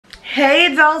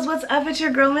Hey dolls, what's up? It's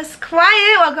your girl Miss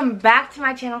Quiet. Welcome back to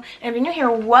my channel. And if you're new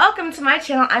here, welcome to my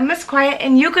channel. I'm Miss Quiet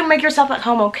and you can make yourself at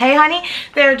home, okay honey?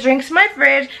 There are drinks in my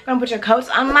fridge. Gonna put your coats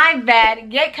on my bed.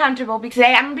 Get comfortable because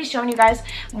today I'm gonna be showing you guys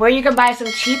where you can buy some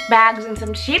cheap bags and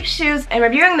some cheap shoes and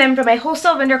reviewing them from a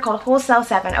wholesale vendor called Wholesale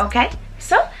 7, okay?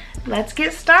 So let's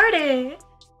get started.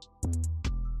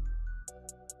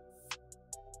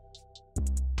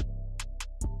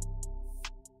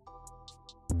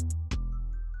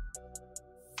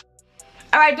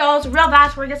 Alright dolls, real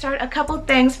fast before we get started, a couple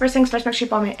things. First things first, make sure you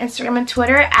follow me on Instagram and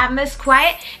Twitter at Miss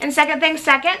Quiet. And second thing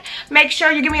second, make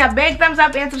sure you give me a big thumbs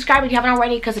up and subscribe if you haven't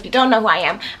already, because if you don't know who I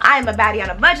am a baddie on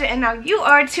a budget, and now you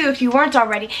are too if you weren't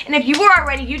already. And if you were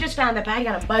already, you just found the baddie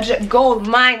on a budget gold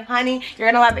mine, honey. You're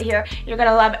gonna love it here. You're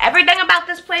gonna love everything about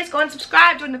this place. Go and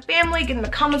subscribe, join the family, get in the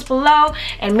comments below,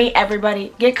 and meet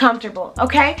everybody. Get comfortable,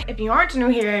 okay? If you aren't new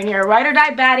here and you're a ride or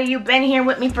die baddie, you've been here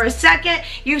with me for a second,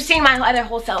 you've seen my other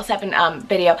Wholesale 7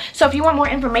 video. So if you want more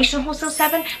information on Wholesale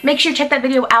 7, make sure you check that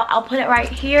video out. I'll put it right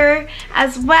here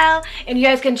as well. And you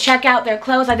guys can check out their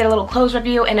clothes. I did a little clothes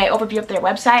review and an overview of their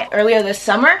website earlier this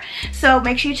summer. So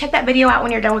make sure you check that video out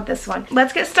when you're done with this one.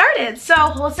 Let's get started. So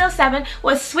Wholesale 7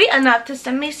 was sweet enough to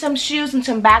send me some shoes and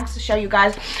some bags to show you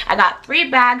guys. I got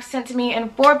 3 bags sent to me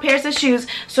and 4 pairs of shoes.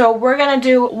 So we're gonna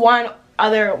do one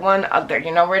other,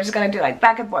 you know, we're just gonna do like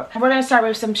back and forth. We're gonna start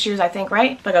with some shoes, I think,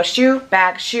 right? If I go shoe,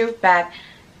 bag,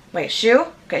 wait, shoe,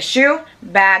 okay, shoe,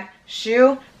 bag,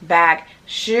 shoe, bag,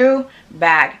 shoe,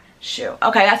 bag, shoe.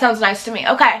 Okay, that sounds nice to me.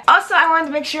 Okay, also I wanted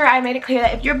to make sure I made it clear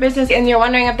that if you're business and you're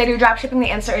wondering if they do drop shipping,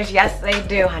 the answer is yes they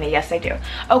do, honey. Yes they do.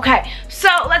 Okay, so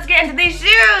let's get into these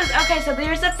shoes. Okay, so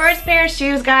here's the first pair of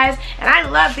shoes, guys, and I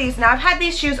love these. Now I've had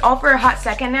these shoes all for a hot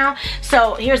second now.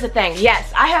 So here's the thing,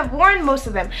 yes, I have worn most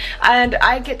of them and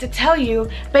I get to tell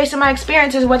you based on my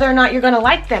experiences whether or not you're gonna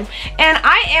like them, and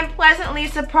I am pleasantly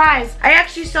surprised. I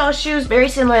actually saw shoes very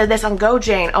similar to this on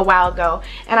GoJane a while ago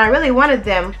and I really wanted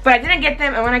them, but I didn't get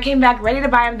them, and when I came back ready to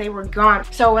buy them, they were gone.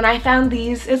 So when I found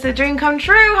these, it's a dream come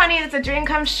true, honey. It's a dream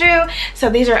come true. So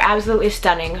these are absolutely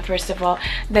stunning. First of all,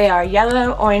 they are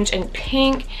yellow, orange, and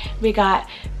pink. We got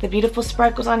the beautiful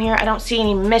sparkles on here. I don't see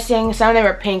any missing. Some of them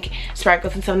are pink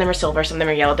sparkles and some of them are silver, some of them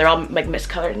are yellow. They're all like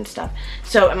miscolored and stuff.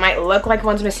 So it might look like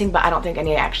one's missing, but I don't think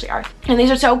any actually are. And these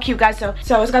are so cute, guys. So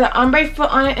it's got the ombre foot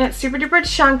on it and it's super duper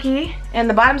chunky. And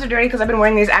the bottoms are dirty because I've been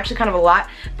wearing these actually kind of a lot.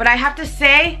 But I have to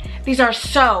say, these are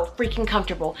so freaking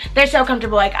comfortable. They're so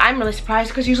comfortable. Like, I'm really surprised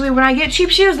because usually when I get cheap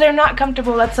shoes, they're not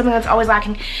comfortable. That's something that's always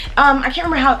lacking. I can't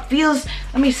remember how it feels.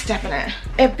 Let me step in it.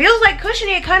 It feels like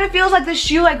cushiony. It kind of feels like the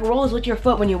shoe like rolls with your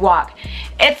foot when you walk.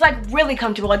 It's like really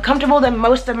comfortable, like comfortable than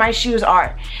most of my shoes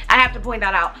are. I have to point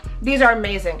that out. These are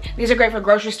amazing. These are great for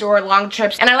grocery store, long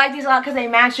trips, and I like these a lot because they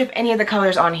match with any of the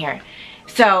colors on here.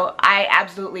 So I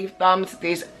absolutely thumbs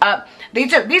these up.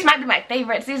 These might be my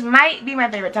favorites. These might be my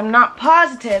favorites. I'm not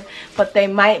positive, but they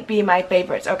might be my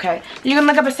favorites. Okay, you can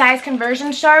look up a size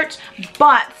conversion chart,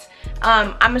 but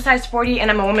I'm a size 40 and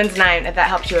I'm a woman's 9 if that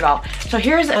helps you at all. So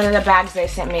here's one of the bags they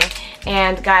sent me,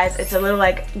 and guys, it's a little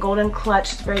like golden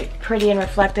clutch. It's very pretty and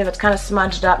reflective. It's kind of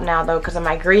smudged up now though because of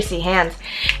my greasy hands,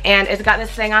 and it's got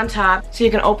this thing on top so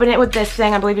you can open it with this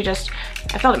thing. I believe you just,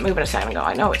 I felt it moving a second ago.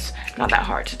 I know it's not that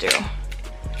hard to do.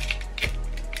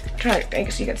 Try to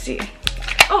make so you can see.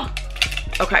 Oh,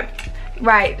 okay.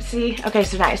 Right, see? Okay,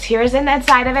 so nice. Here's the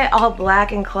inside of it, all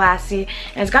black and classy.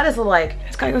 And it's got this little like,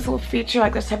 it's got this little feature,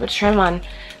 like this type of trim on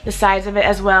the sides of it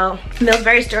as well. It feels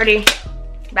very sturdy.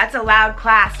 That's a loud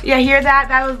clasp. Yeah, hear that?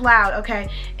 That was loud, okay.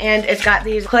 And it's got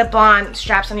these clip-on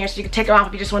straps on here so you can take them off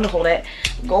if you just want to hold it.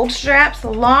 Gold straps,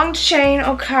 long chain,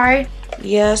 okay.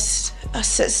 Yes, a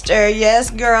sister, yes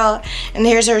girl. And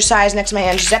here's her size next to my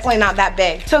hand. She's definitely not that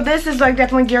big. So this is like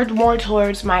definitely geared more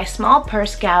towards my small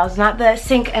purse gals, not the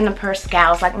sink in the purse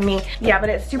gals like me. Yeah, but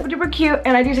it's super duper cute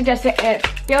and I do suggest it. It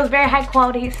feels very high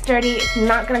quality, sturdy. It's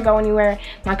not gonna go anywhere,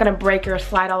 not gonna break or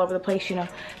slide all over the place, you know.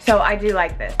 So I do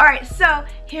like this. All right, so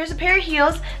here's a pair of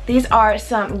heels. These are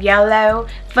some yellow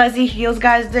fuzzy heels,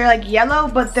 guys. They're like yellow,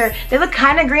 but they look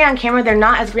kind of green on camera. They're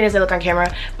not as green as they look on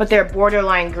camera, but they're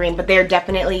borderline green, but they're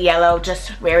definitely yellow,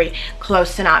 just very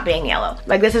close to not being yellow.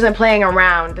 Like, this isn't playing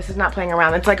around. This is not playing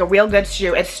around. It's like a real good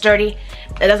shoe. It's sturdy.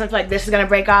 It doesn't feel like this is gonna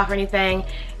break off or anything.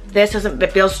 This doesn't,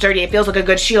 it feels sturdy. It feels like a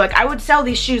good shoe. Like, I would sell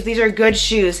these shoes. These are good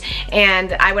shoes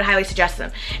and I would highly suggest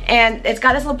them. And it's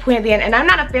got this little point at the end, and I'm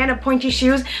not a fan of pointy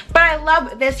shoes, but I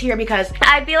love this here because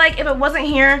I feel like if it wasn't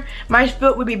here, my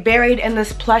foot would be buried in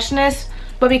this plushness.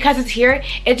 But because it's here,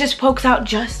 it just pokes out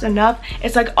just enough.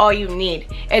 It's like all you need.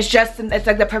 It's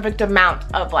like the perfect amount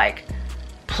of like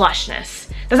plushness.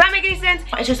 Does that make any sense?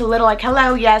 It's just a little like,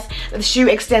 hello, yes, the shoe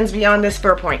extends beyond this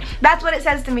fur point. That's what it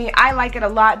says to me. I like it a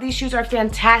lot. These shoes are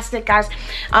fantastic, guys.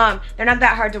 They're not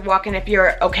that hard to walk in if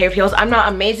you're okay with heels. I'm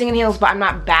not amazing in heels, but I'm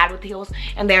not bad with heels,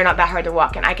 and they're not that hard to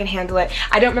walk in. I can handle it.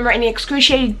 I don't remember any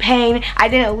excruciating pain. I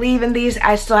didn't leave in these.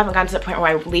 I still haven't gotten to the point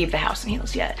where I leave the house in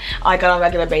heels yet. I go on a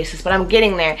regular basis, but I'm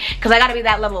getting there because I got to be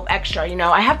that level of extra, you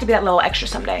know. I have to be that level extra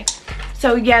someday.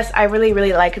 So yes, I really,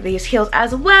 really like these heels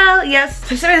as well. Yes,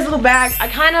 so send me this little bag. I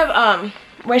kind of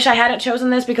wish I hadn't chosen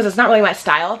this because it's not really my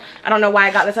style. I don't know why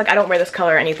I got this. Like, I don't wear this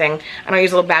color or anything. I don't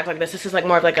use a little bag like this. This is like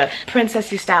more of like a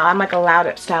princessy style. I'm like a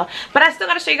loud style. But I still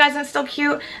gotta show you guys, and it's still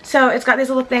cute. So it's got these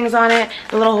little things on it,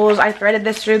 the little holes. I threaded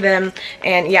this through them,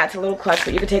 and yeah, it's a little clutch,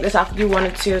 but you could take this off if you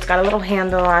wanted to. It's got a little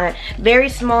handle on it. Very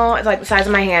small. It's like the size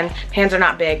of my hand. Hands are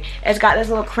not big. It's got this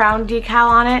little crown decal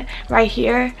on it right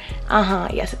here.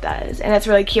 Yes it does. And it's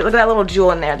really cute. Look at that little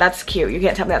jewel in there. That's cute. You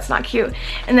can't tell me that's not cute.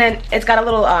 And then it's got a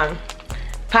little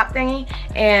pop thingy,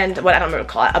 and what I don't remember what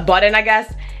to call it, a button, I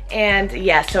guess. And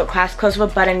yeah, so it clasps close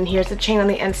with a button, and here's the chain on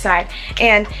the inside,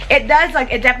 and it does,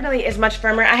 like, it definitely is much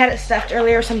firmer. I had it stuffed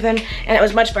earlier or something, and it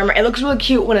was much firmer. It looks really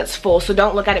cute when it's full, so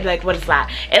don't look at it and be like, what is that?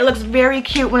 It looks very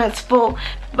cute when it's full.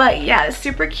 But yeah, it's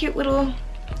super cute little,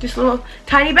 just a little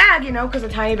tiny bag, you know, because the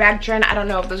tiny bag trend, I don't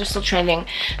know if those are still trending,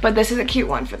 but this is a cute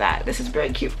one for that. This is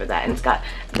very cute for that, and it's got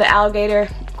the alligator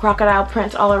crocodile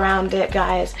prints all around it,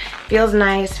 guys. Feels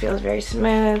nice, feels very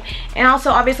smooth, and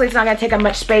also obviously it's not gonna take up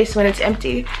much space when it's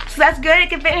empty, so that's good. It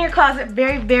can fit in your closet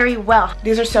very, very well.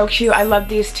 These are so cute. I love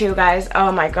these too, guys.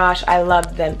 Oh my gosh, I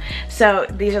love them. So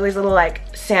these are these little like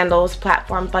sandals,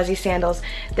 platform fuzzy sandals.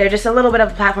 They're just a little bit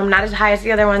of a platform, not as high as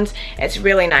the other ones. It's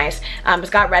really nice. It's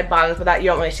got red bottoms, but that you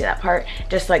don't really see that part,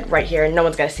 just like right here. No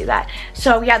one's gonna see that.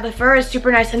 So yeah, the fur is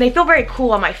super nice, and they feel very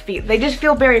cool on my feet. They just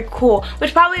feel very cool,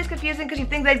 which probably is confusing because you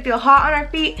think they feel hot on our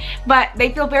feet, but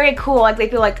they feel very cool. Like, they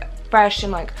feel like fresh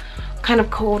and like kind of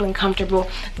cold and comfortable.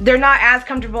 They're not as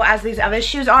comfortable as these other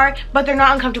shoes are, but they're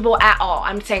not uncomfortable at all.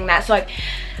 I'm saying that. So like,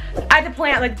 I have to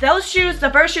point out, like, those shoes, the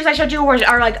first shoes I showed you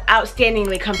are like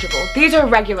outstandingly comfortable. These are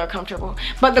regular comfortable,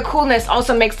 but the coolness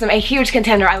also makes them a huge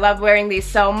contender. I love wearing these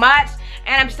so much.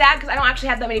 And I'm sad because I don't actually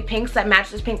have that many pinks that match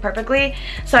this pink perfectly.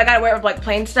 So I gotta wear it with like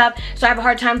plain stuff. So I have a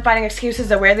hard time finding excuses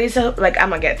to wear these. So, like,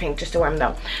 I'm gonna get pink just to wear them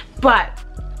though. But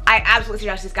I absolutely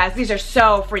suggest these, guys. These are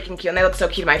so freaking cute, and they look so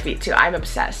cute on my feet too. I'm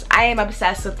obsessed. I am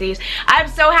obsessed with these. I'm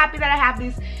so happy that I have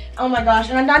these. Oh my gosh.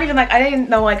 And I'm not even like, I didn't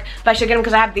know like if I should get them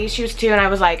because I have these shoes too, and I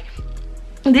was like,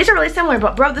 these are really similar,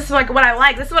 but bro, this is like what I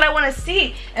like. This is what I want to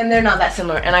see. And they're not that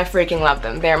similar, and I freaking love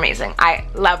them. They're amazing. I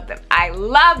love them. I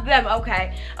love them.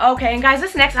 Okay. Okay, and guys,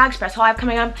 this next AliExpress haul I have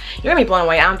coming up, you're gonna be blown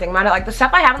away. I don't think about it. Like, the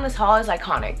stuff I have in this haul is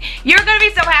iconic. You're gonna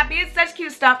be so happy. It's such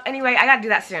cute stuff. Anyway, I gotta do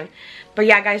that soon. But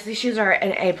yeah, guys, these shoes are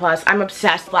an A+. I'm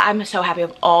obsessed. I'm so happy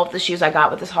with all of the shoes I got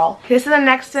with this haul. This is the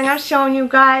next thing I'm showing you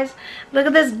guys. Look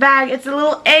at this bag. It's a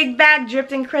little egg bag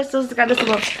dripped in crystals. It's got this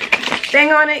little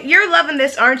thing on it. You're loving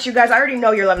this, aren't you guys? I already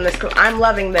know you're loving this. I'm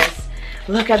loving this.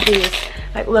 Look at these.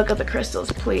 Like, look at the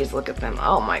crystals. Please look at them.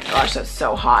 Oh my gosh, that's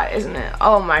so hot, isn't it?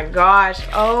 Oh my gosh.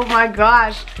 Oh my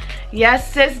gosh.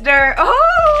 Yes, sister.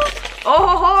 Oh,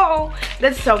 oh,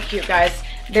 that's so cute, guys.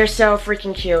 They're so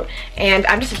freaking cute, and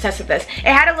I'm just obsessed with this. It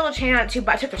had a little chain on it too,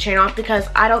 but I took the chain off because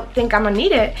I don't think I'm gonna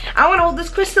need it. I want to hold this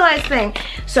crystallized thing.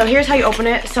 So here's how you open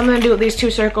it. So I'm gonna do these two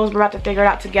circles. We're about to figure it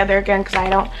out together again because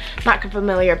I'm not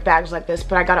familiar with bags like this,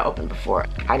 but I gotta open before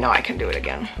I know I can do it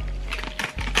again.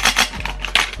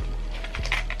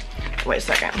 Wait a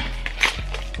second.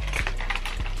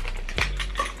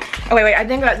 Oh wait, I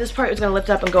think that this part is gonna lift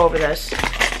up and go over this.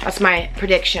 That's my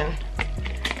prediction.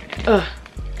 Ugh.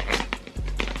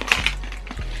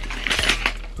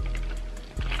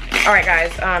 Alright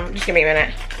guys, just give me a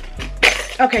minute.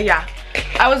 Okay, yeah.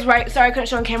 I was right. Sorry I couldn't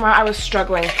show on camera. I was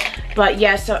struggling. But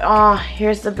yeah, so, oh,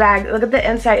 here's the bag. Look at the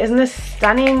inside. Isn't this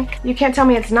stunning? You can't tell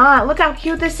me it's not. Look how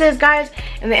cute this is, guys.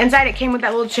 And the inside, it came with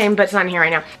that little chain, but it's not in here right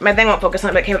now. My thing won't focus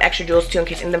on it, but it came with extra jewels too in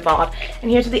case any of them fall off.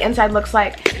 And here's what the inside looks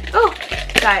like. Oh,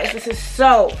 guys, this is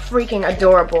so freaking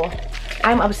adorable.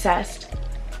 I'm obsessed.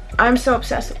 I'm so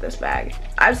obsessed with this bag.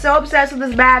 I'm so obsessed with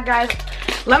this bag, guys.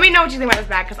 Let me know what you think about this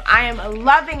bag because I am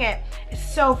loving it. It's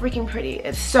so freaking pretty.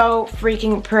 It's so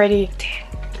freaking pretty. Dang.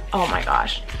 Oh my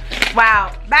gosh.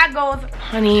 Wow. Bag goes,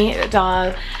 honey,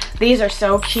 dog. These are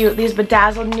so cute. These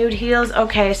bedazzled nude heels.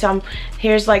 Okay, so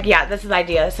here's like, yeah, this is the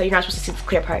idea. So you're not supposed to see this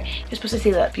clear part. You're supposed to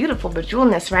see the beautiful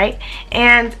bejeweledness, right?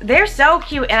 And they're so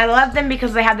cute, and I love them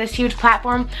because they have this huge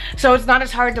platform, so it's not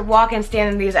as hard to walk and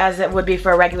stand in these as it would be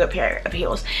for a regular pair of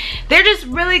heels. They're just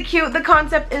really cute. The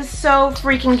concept is so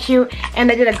freaking cute, and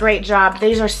they did a great job.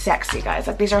 These are sexy, guys.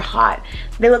 Like, these are hot.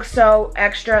 They look so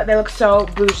extra. They look so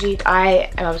bougie.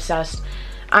 I am obsessed.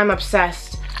 I'm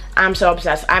obsessed. I'm so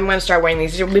obsessed. I'm gonna start wearing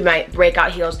these. These will be my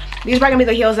breakout heels. These are gonna be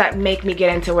the heels that make me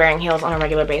get into wearing heels on a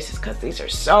regular basis because these are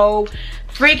so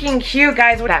freaking cute,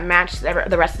 guys. That match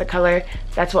the rest of the color.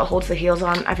 That's what holds the heels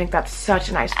on. I think that's such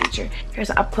a nice feature. Here's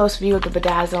an up close view of the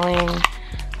bedazzling.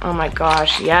 Oh my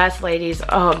gosh, yes, ladies.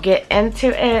 Oh, get into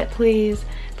it, please.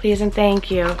 Please and thank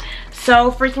you.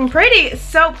 So freaking pretty.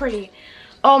 So pretty.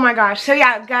 Oh my gosh. So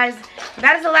yeah, guys,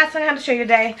 that is the last thing I have to show you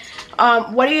today.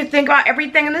 What do you think about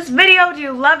everything in this video? Do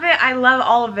you love it? I love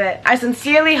all of it. I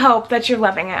sincerely hope that you're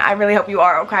loving it. I really hope you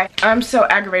are, okay? I'm so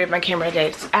aggravated with my camera today.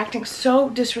 It's acting so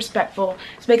disrespectful.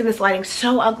 It's making this lighting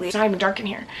so ugly. It's not even dark in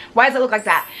here. Why does it look like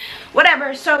that?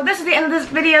 Whatever. So this is the end of this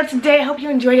video today. I hope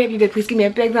you enjoyed it. If you did, please give me a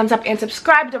big thumbs up and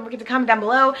subscribe. Don't forget to comment down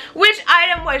below which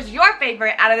item was your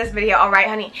favorite out of this video. Alright,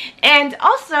 honey. And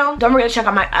also, don't forget to check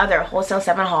out my other Wholesale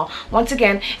 7 haul. Once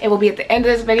again, it will be at the end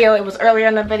of this video. It was earlier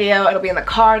in the video. It'll be in the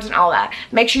cards and all that.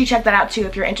 Make sure you check that out too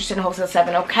if you're interested in Wholesale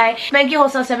 7, okay? Thank you,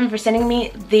 Wholesale 7, for sending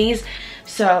me these.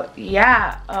 So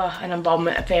yeah, an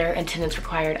involvement affair, attendance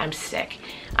required. I'm sick.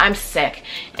 I'm sick.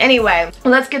 Anyway,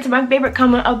 let's get to my favorite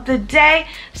comment of the day.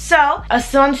 So,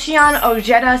 Asuncion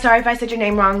Ojeda, sorry if I said your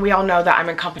name wrong. We all know that I'm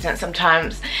incompetent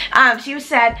sometimes. She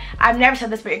said, I've never said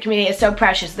this, but your community is so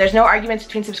precious. There's no arguments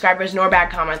between subscribers nor bad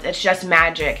comments. It's just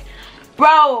magic.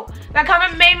 Bro, that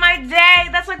comment made my day.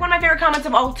 That's like one of my favorite comments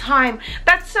of all time.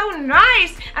 That's so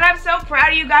nice. And I'm so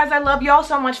proud of you guys. I love y'all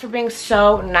so much for being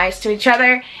so nice to each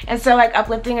other and so like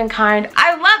uplifting and kind.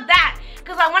 I love that.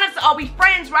 Because I want us to all be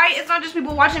friends, right? It's not just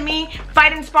people watching me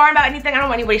fight and spar about anything. I don't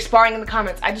want anybody sparring in the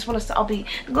comments. I just want us to all be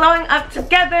glowing up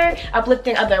together,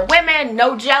 uplifting other women.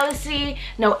 No jealousy,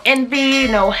 no envy,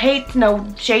 no hate,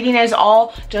 no shadiness.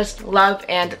 All just love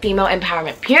and female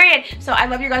empowerment, period. So I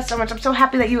love you guys so much. I'm so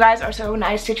happy that you guys are so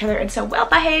nice to each other and so well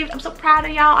behaved. I'm so proud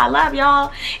of y'all. I love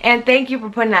y'all. And thank you for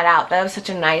putting that out. That was such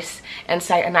a nice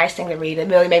insight, a nice thing to read. It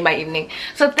really made my evening.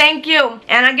 So thank you.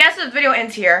 And I guess this video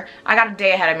ends here. I got a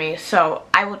day ahead of me, so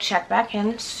I will check back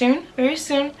in soon, very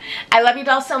soon. I love you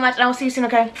all so much, and I will see you soon,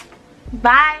 okay?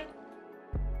 Bye.